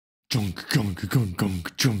Junk, gunk, gunk,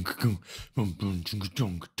 gunk, junk, gunk, bum, bum, junk,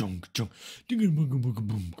 junk, junk, junk, digga, bum, bum, bum,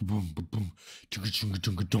 bum, bum, bum, bum, junk, junk,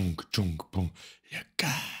 junk, junk, junk, bum,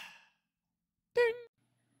 yaka.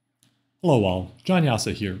 Hello all, John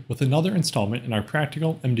Yassa here with another installment in our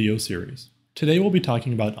Practical MDO series. Today we'll be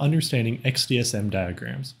talking about understanding XDSM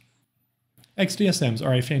diagrams. XDSMs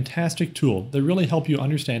are a fantastic tool that really help you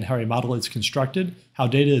understand how a model is constructed, how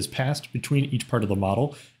data is passed between each part of the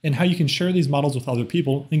model, and how you can share these models with other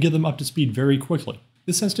people and get them up to speed very quickly.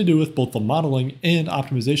 This has to do with both the modeling and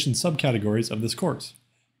optimization subcategories of this course.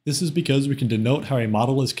 This is because we can denote how a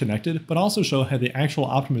model is connected, but also show how the actual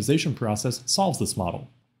optimization process solves this model.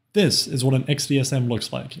 This is what an XDSM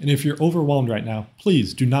looks like, and if you're overwhelmed right now,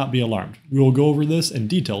 please do not be alarmed. We will go over this in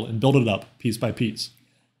detail and build it up piece by piece.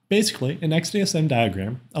 Basically, an XDSM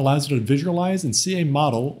diagram allows you to visualize and see a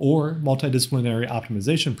model or multidisciplinary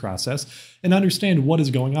optimization process and understand what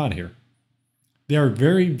is going on here. They are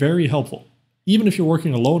very, very helpful, even if you're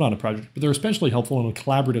working alone on a project, but they're especially helpful in a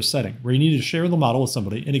collaborative setting where you need to share the model with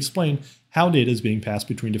somebody and explain how data is being passed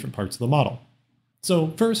between different parts of the model. So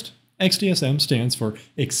first, XDSM stands for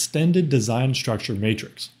Extended Design Structure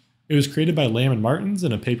Matrix. It was created by Lamb and Martins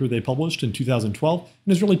in a paper they published in 2012 and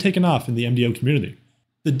has really taken off in the MDO community.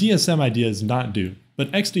 The DSM idea is not new,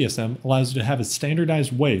 but XDSM allows you to have a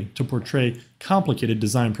standardized way to portray complicated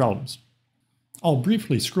design problems. I'll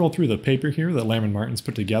briefly scroll through the paper here that Lamb and Martins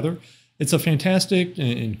put together. It's a fantastic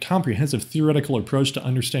and comprehensive theoretical approach to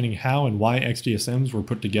understanding how and why XDSMs were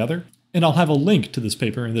put together, and I'll have a link to this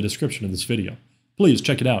paper in the description of this video. Please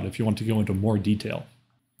check it out if you want to go into more detail.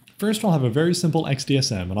 First, I'll have a very simple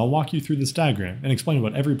XDSM, and I'll walk you through this diagram and explain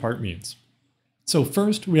what every part means. So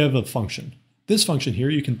first, we have a function. This function here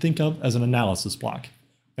you can think of as an analysis block.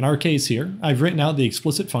 In our case here, I've written out the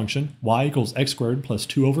explicit function y equals x squared plus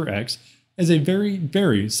 2 over x as a very,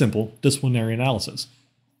 very simple disciplinary analysis.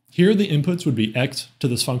 Here the inputs would be x to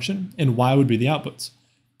this function and y would be the outputs.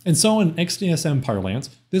 And so in XDSM parlance,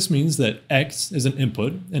 this means that x is an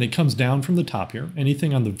input and it comes down from the top here.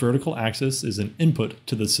 Anything on the vertical axis is an input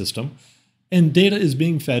to the system, and data is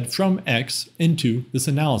being fed from x into this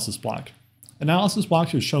analysis block. Analysis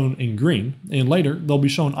blocks are shown in green, and later they'll be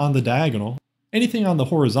shown on the diagonal. Anything on the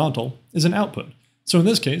horizontal is an output. So in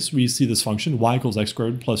this case, we see this function y equals x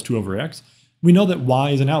squared plus 2 over x. We know that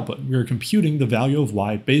y is an output. We are computing the value of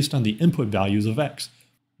y based on the input values of x.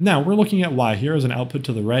 Now we're looking at y here as an output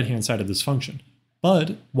to the right-hand side of this function,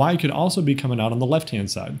 but y could also be coming out on the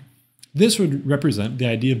left-hand side. This would represent the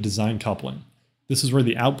idea of design coupling. This is where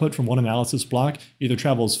the output from one analysis block either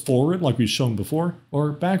travels forward like we've shown before,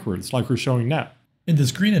 or backwards like we're showing now. In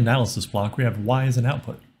this green analysis block, we have y as an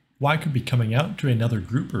output. Y could be coming out to another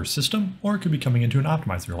group or system, or it could be coming into an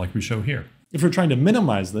optimizer like we show here. If we're trying to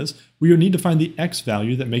minimize this, we would need to find the x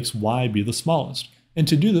value that makes y be the smallest. And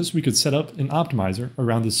to do this, we could set up an optimizer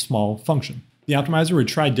around this small function. The optimizer would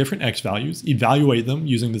try different x values, evaluate them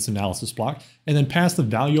using this analysis block, and then pass the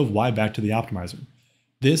value of y back to the optimizer.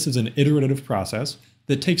 This is an iterative process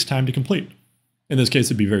that takes time to complete. In this case,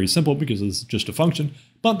 it'd be very simple because it's just a function,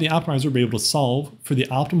 but the optimizer would be able to solve for the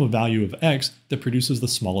optimal value of x that produces the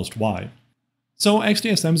smallest y. So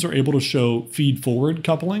XDSMs are able to show feed-forward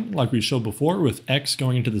coupling, like we showed before, with x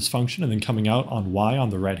going into this function and then coming out on y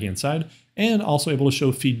on the right-hand side, and also able to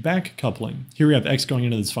show feedback coupling. Here we have x going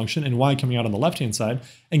into this function and y coming out on the left-hand side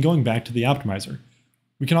and going back to the optimizer.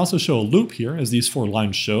 We can also show a loop here, as these 4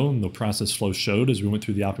 lines show and the process flow showed as we went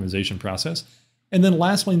through the optimization process. And then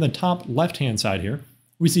lastly, in the top left-hand side here,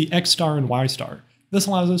 we see x star and y star. This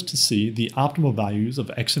allows us to see the optimal values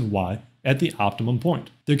of x and y at the optimum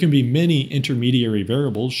point. There can be many intermediary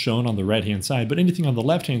variables shown on the right-hand side, but anything on the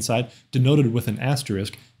left-hand side denoted with an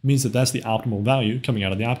asterisk means that that's the optimal value coming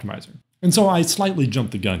out of the optimizer. And so I slightly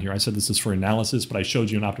jumped the gun here. I said this is for analysis, but I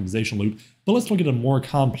showed you an optimization loop. But let's look at a more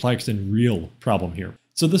complex and real problem here.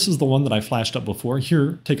 So this is the one that I flashed up before.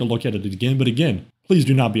 Here, take a look at it again, but again, please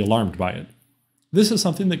do not be alarmed by it. This is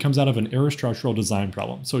something that comes out of an aerostructural design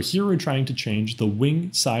problem. So here we're trying to change the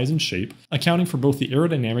wing size and shape, accounting for both the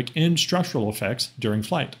aerodynamic and structural effects during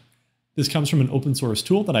flight. This comes from an open source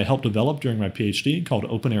tool that I helped develop during my PhD called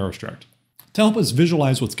OpenAerostruct. To help us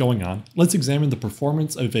visualize what's going on, let's examine the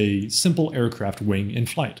performance of a simple aircraft wing in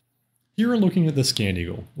flight. Here we're looking at the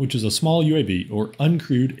ScanEagle, which is a small UAV or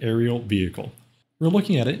uncrewed aerial vehicle. We're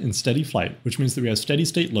looking at it in steady flight, which means that we have steady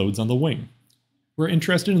state loads on the wing. We're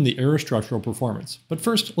interested in the aerostructural performance, but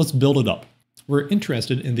first let's build it up. We're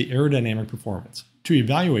interested in the aerodynamic performance. To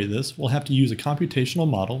evaluate this, we'll have to use a computational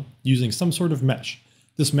model using some sort of mesh.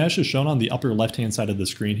 This mesh is shown on the upper left-hand side of the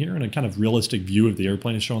screen here, and a kind of realistic view of the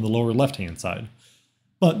airplane is shown on the lower left-hand side.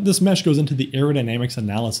 But this mesh goes into the aerodynamics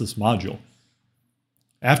analysis module.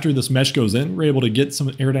 After this mesh goes in, we're able to get some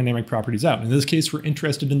aerodynamic properties out. In this case, we're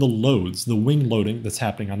interested in the loads, the wing loading that's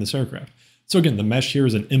happening on this aircraft. So again, the mesh here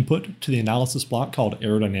is an input to the analysis block called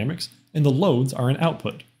aerodynamics, and the loads are an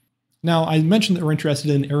output. Now, I mentioned that we're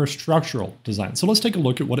interested in aerostructural design, so let's take a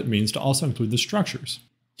look at what it means to also include the structures.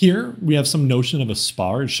 Here, we have some notion of a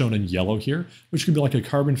spar, as shown in yellow here, which could be like a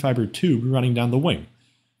carbon fiber tube running down the wing.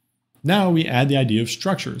 Now we add the idea of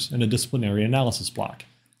structures in a disciplinary analysis block.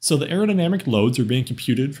 So the aerodynamic loads are being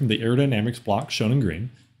computed from the aerodynamics block, shown in green,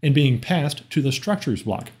 and being passed to the structures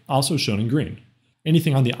block, also shown in green.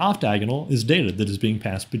 Anything on the off-diagonal is data that is being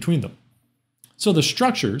passed between them. So the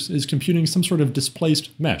structures is computing some sort of displaced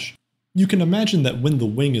mesh. You can imagine that when the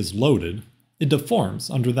wing is loaded, it deforms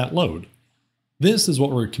under that load. This is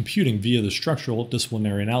what we're computing via the structural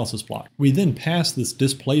disciplinary analysis block. We then pass this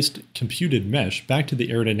displaced computed mesh back to the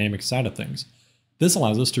aerodynamic side of things. This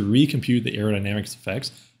allows us to recompute the aerodynamics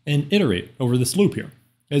effects and iterate over this loop here.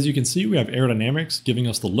 As you can see, we have aerodynamics giving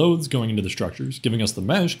us the loads going into the structures, giving us the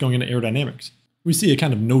mesh going into aerodynamics. We see a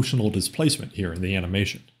kind of notional displacement here in the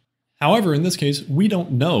animation. However, in this case, we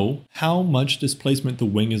don't know how much displacement the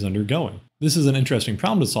wing is undergoing. This is an interesting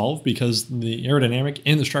problem to solve because the aerodynamic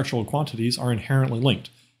and the structural quantities are inherently linked.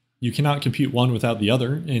 You cannot compute one without the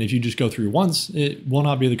other, and if you just go through once, it will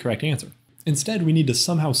not be the correct answer. Instead, we need to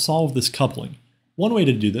somehow solve this coupling. One way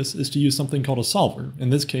to do this is to use something called a solver. In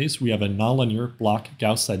this case, we have a nonlinear block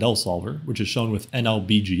Gauss-Seidel solver, which is shown with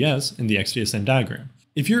NLBGS in the XDSM diagram.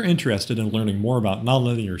 If you're interested in learning more about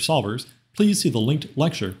nonlinear solvers, please see the linked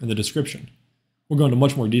lecture in the description. We'll go into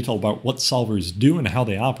much more detail about what solvers do and how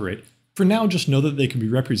they operate. For now, just know that they can be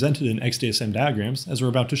represented in XDSM diagrams as we're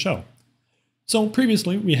about to show. So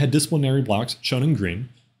previously, we had disciplinary blocks shown in green,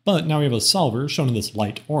 but now we have a solver shown in this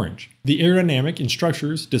light orange. The aerodynamic and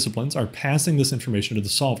structures disciplines are passing this information to the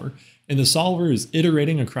solver, and the solver is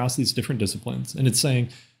iterating across these different disciplines, and it's saying,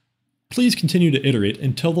 please continue to iterate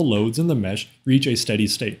until the loads in the mesh reach a steady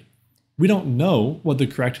state. We don't know what the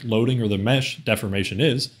correct loading or the mesh deformation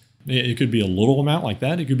is. It could be a little amount like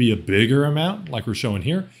that, it could be a bigger amount like we're showing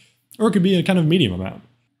here, or it could be a kind of medium amount.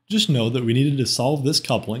 Just know that we needed to solve this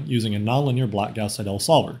coupling using a nonlinear block Gauss-Seidel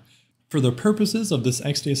solver. For the purposes of this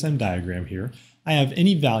XDSM diagram here, I have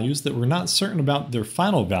any values that we're not certain about their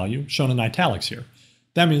final value shown in italics here.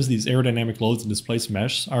 That means these aerodynamic loads and displaced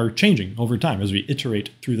mesh are changing over time as we iterate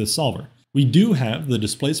through this solver. We do have the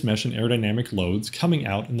displaced mesh and aerodynamic loads coming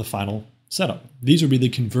out in the final setup. These would be the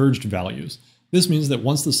converged values. This means that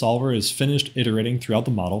once the solver is finished iterating throughout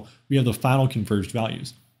the model, we have the final converged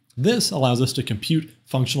values. This allows us to compute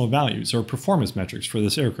functional values or performance metrics for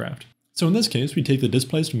this aircraft. So in this case, we take the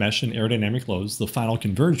displaced mesh and aerodynamic loads, the final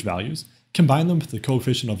converged values, combine them with the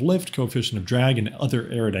coefficient of lift, coefficient of drag, and other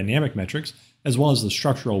aerodynamic metrics, as well as the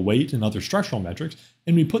structural weight and other structural metrics,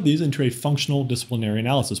 and we put these into a functional disciplinary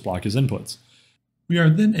analysis block as inputs. We are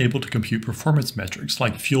then able to compute performance metrics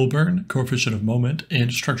like fuel burn, coefficient of moment,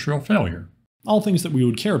 and structural failure. All things that we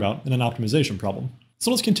would care about in an optimization problem.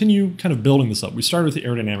 So let's continue kind of building this up. We started with the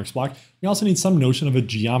aerodynamics block. We also need some notion of a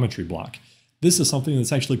geometry block. This is something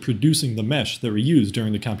that's actually producing the mesh that we use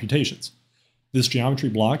during the computations. This geometry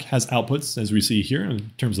block has outputs, as we see here,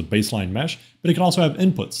 in terms of baseline mesh, but it can also have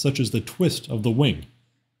inputs, such as the twist of the wing.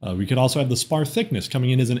 We could also have the spar thickness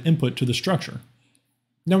coming in as an input to the structure.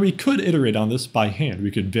 Now we could iterate on this by hand.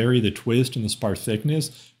 We could vary the twist and the spar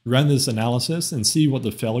thickness, run this analysis, and see what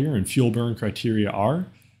the failure and fuel burn criteria are.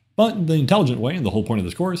 But the intelligent way, and the whole point of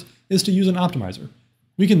this course, is to use an optimizer.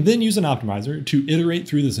 We can then use an optimizer to iterate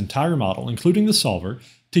through this entire model, including the solver,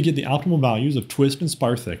 to get the optimal values of twist and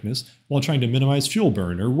spar thickness while trying to minimize fuel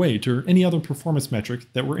burn or weight or any other performance metric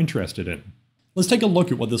that we're interested in. Let's take a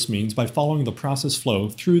look at what this means by following the process flow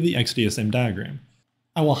through the XDSM diagram.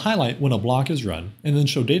 I will highlight when a block is run and then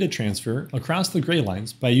show data transfer across the gray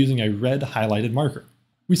lines by using a red highlighted marker.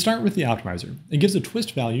 We start with the optimizer. It gives a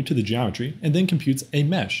twist value to the geometry and then computes a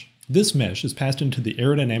mesh. This mesh is passed into the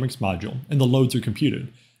aerodynamics module and the loads are computed.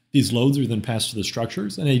 These loads are then passed to the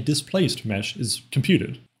structures and a displaced mesh is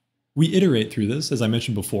computed. We iterate through this, as I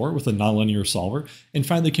mentioned before, with a nonlinear solver and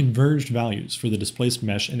find the converged values for the displaced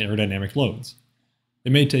mesh and aerodynamic loads.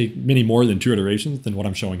 It may take many more than 2 iterations than what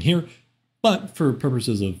I'm showing here, but for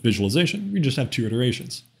purposes of visualization, we just have 2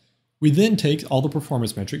 iterations. We then take all the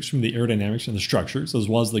performance metrics from the aerodynamics and the structures, as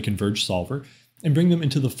well as the converged solver, and bring them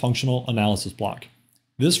into the functional analysis block.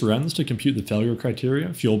 This runs to compute the failure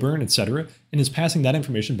criteria, fuel burn, etc., and is passing that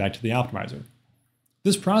information back to the optimizer.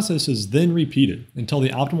 This process is then repeated until the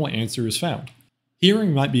optimal answer is found. Here we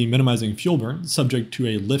might be minimizing fuel burn, subject to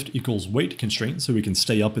a lift equals weight constraint so we can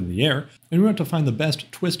stay up in the air, and we want to find the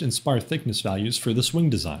best twist and spar thickness values for the swing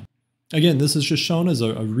design. Again, this is just shown as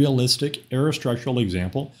a realistic aerostructural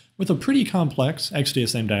example with a pretty complex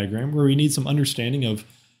XDSM diagram where we need some understanding of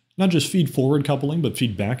not just feed-forward coupling, but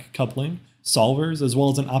feedback coupling, solvers, as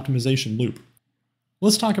well as an optimization loop.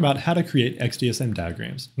 Let's talk about how to create XDSM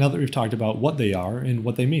diagrams, now that we've talked about what they are and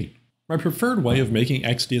what they mean. My preferred way of making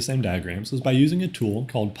XDSM diagrams is by using a tool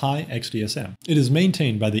called PyXDSM. It is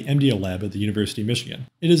maintained by the MDO lab at the University of Michigan.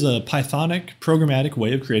 It is a Pythonic, programmatic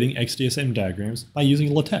way of creating XDSM diagrams by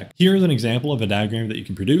using LaTeX. Here is an example of a diagram that you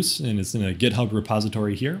can produce, and it's in a GitHub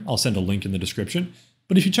repository here. I'll send a link in the description.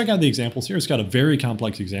 But if you check out the examples here, it's got a very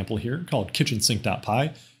complex example here called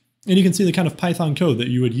kitchensink.py. And you can see the kind of Python code that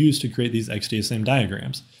you would use to create these XDSM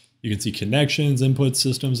diagrams. You can see connections, input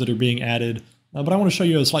systems that are being added, but I want to show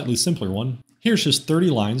you a slightly simpler one. Here's just 30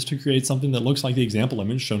 lines to create something that looks like the example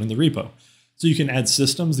image shown in the repo. So you can add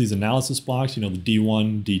systems, these analysis blocks, the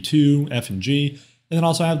D1, D2, F, and G, and then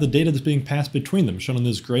also have the data that's being passed between them, shown in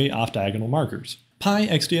those gray off-diagonal markers.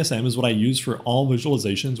 PyXDSM is what I use for all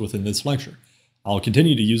visualizations within this lecture. I'll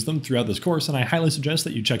continue to use them throughout this course, and I highly suggest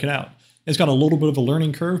that you check it out. It's got a little bit of a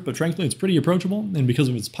learning curve, but frankly, it's pretty approachable, and because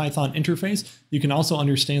of its Python interface, you can also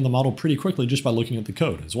understand the model pretty quickly just by looking at the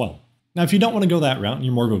code as well. Now, if you don't want to go that route and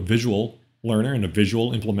you're more of a visual learner and a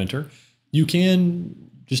visual implementer, you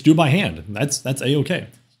can just do it by hand. That's A-okay.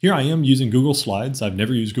 Here I am using Google Slides. I've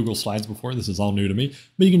never used Google Slides before. This is all new to me,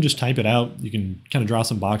 but you can just type it out. You can kind of draw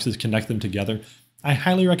some boxes, connect them together. I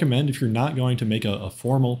highly recommend, if you're not going to make a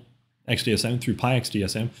formal XDSM through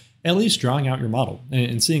PyXDSM, at least drawing out your model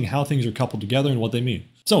and seeing how things are coupled together and what they mean.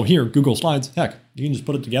 So here, Google Slides, heck, you can just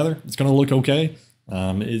put it together. It's going to look okay.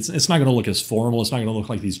 It's not going to look as formal. It's not going to look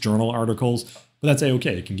like these journal articles, but that's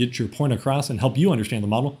A-okay. It can get your point across and help you understand the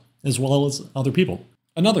model as well as other people.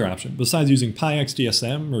 Another option, besides using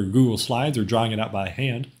PyXDSM or Google Slides or drawing it out by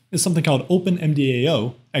hand, is something called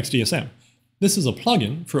OpenMDAO XDSM. This is a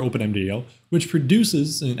plugin for OpenMDAO, which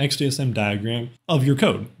produces an XDSM diagram of your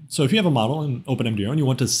code. So if you have a model in OpenMDAO and you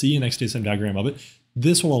want to see an XDSM diagram of it,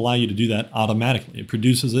 this will allow you to do that automatically. It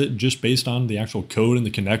produces it just based on the actual code and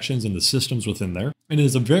the connections and the systems within there. And it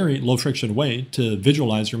is a very low friction way to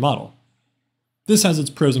visualize your model. This has its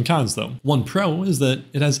pros and cons though. One pro is that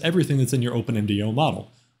it has everything that's in your OpenMDAO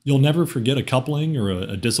model. You'll never forget a coupling or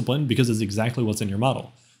a discipline because it's exactly what's in your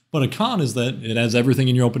model. But a con is that it has everything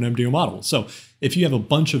in your OpenMDAO model. So if you have a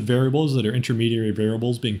bunch of variables that are intermediary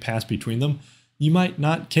variables being passed between them, you might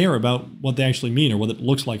not care about what they actually mean or what it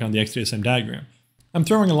looks like on the XDSM diagram. I'm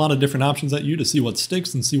throwing a lot of different options at you to see what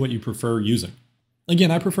sticks and see what you prefer using. Again,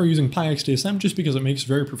 I prefer using PyXDSM just because it makes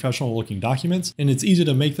very professional looking documents and it's easy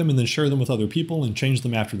to make them and then share them with other people and change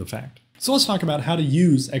them after the fact. So let's talk about how to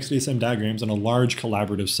use XDSM diagrams in a large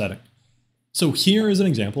collaborative setting. So here is an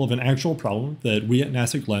example of an actual problem that we at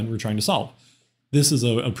NASA Glenn were trying to solve. This is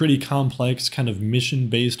a pretty complex kind of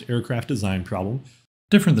mission-based aircraft design problem.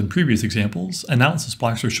 Different than previous examples, analysis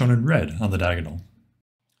blocks are shown in red on the diagonal.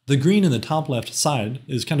 The green in the top left side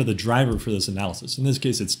is kind of the driver for this analysis. In this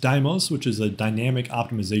case, it's DYMOS, which is a dynamic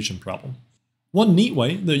optimization problem. One neat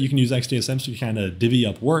way that you can use XDSMs to kind of divvy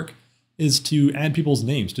up work is to add people's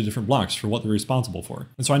names to different blocks for what they're responsible for.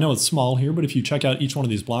 And so I know it's small here, but if you check out each one of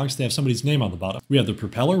these blocks, they have somebody's name on the bottom. We have the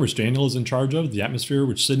propeller, which Daniel is in charge of, the atmosphere,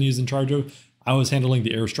 which Sydney is in charge of. I was handling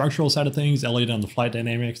the aerostructural side of things, Elliot on the flight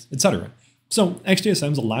dynamics, etc. So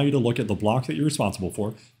XDSMs allow you to look at the block that you're responsible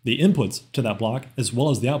for, the inputs to that block, as well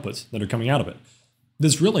as the outputs that are coming out of it.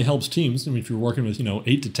 This really helps teams, if you're working with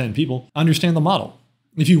 8 to 10 people, understand the model.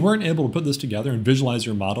 If you weren't able to put this together and visualize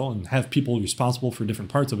your model and have people responsible for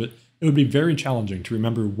different parts of it, it would be very challenging to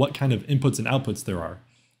remember what kind of inputs and outputs there are.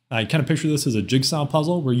 I kind of picture this as a jigsaw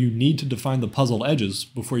puzzle where you need to define the puzzle edges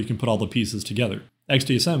before you can put all the pieces together.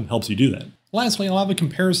 XDSM helps you do that. Lastly, I'll have a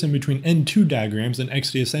comparison between N2 diagrams and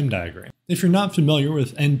XDSM diagrams. If you're not familiar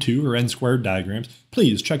with N2 or N squared diagrams,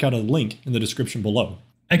 please check out a link in the description below.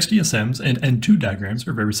 XDSMs and N2 diagrams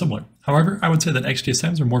are very similar. However, I would say that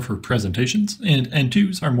XDSMs are more for presentations and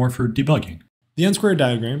N2s are more for debugging. The N squared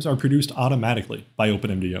diagrams are produced automatically by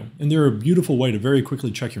OpenMDAO, and they're a beautiful way to very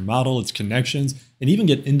quickly check your model, its connections, and even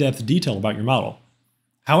get in-depth detail about your model.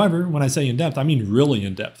 However, when I say in-depth, I mean really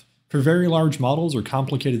in-depth. For very large models or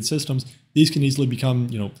complicated systems, these can easily become,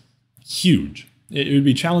 huge. It would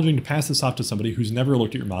be challenging to pass this off to somebody who's never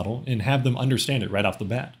looked at your model and have them understand it right off the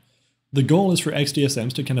bat. The goal is for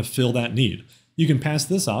XDSMs to kind of fill that need. You can pass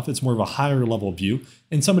this off, it's more of a higher level view,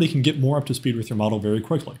 and somebody can get more up to speed with your model very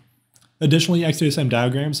quickly. Additionally, XDSM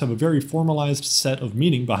diagrams have a very formalized set of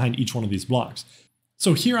meaning behind each one of these blocks.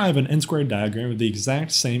 So here I have an N squared diagram of the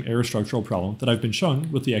exact same aerostructural problem that I've been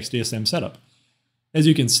shown with the XDSM setup. As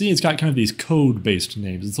you can see, it's got kind of these code-based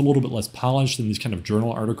names. It's a little bit less polished than these kind of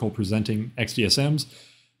journal article presenting XDSMs.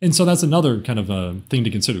 And so that's another kind of a thing to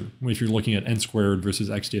consider if you're looking at n-squared versus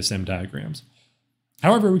XDSM diagrams.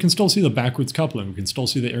 However, we can still see the backwards coupling. We can still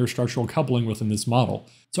see the error structural coupling within this model.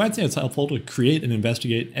 So I'd say it's helpful to create and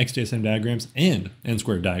investigate XDSM diagrams and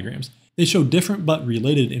n-squared diagrams. They show different but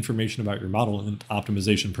related information about your model and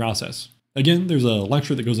optimization process. Again, there's a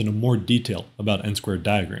lecture that goes into more detail about n-squared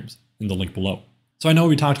diagrams in the link below. So I know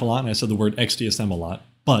we talked a lot and I said the word XDSM a lot,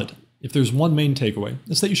 but if there's one main takeaway,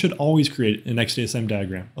 it's that you should always create an XDSM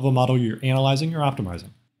diagram of a model you're analyzing or optimizing.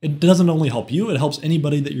 It doesn't only help you, it helps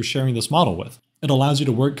anybody that you're sharing this model with. It allows you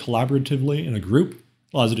to work collaboratively in a group,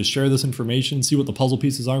 allows you to share this information, see what the puzzle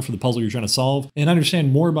pieces are for the puzzle you're trying to solve, and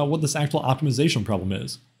understand more about what this actual optimization problem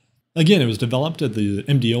is. Again, it was developed at the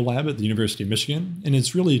MDO lab at the University of Michigan, and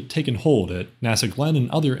it's really taken hold at NASA Glenn and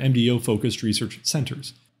other MDO-focused research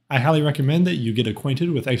centers. I highly recommend that you get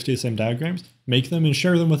acquainted with XDSM diagrams, make them, and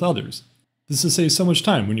share them with others. This will save so much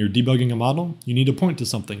time when you're debugging a model, you need to point to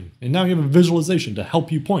something, and now you have a visualization to help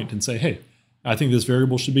you point and say, hey, I think this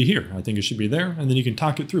variable should be here, I think it should be there, and then you can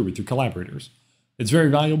talk it through with your collaborators. It's very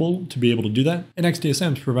valuable to be able to do that, and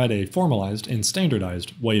XDSMs provide a formalized and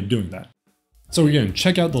standardized way of doing that. So again,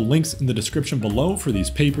 check out the links in the description below for these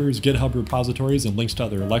papers, GitHub repositories, and links to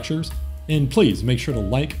other lectures. And please make sure to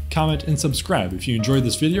like, comment, and subscribe if you enjoyed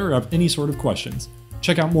this video or have any sort of questions.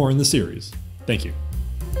 Check out more in the series. Thank you.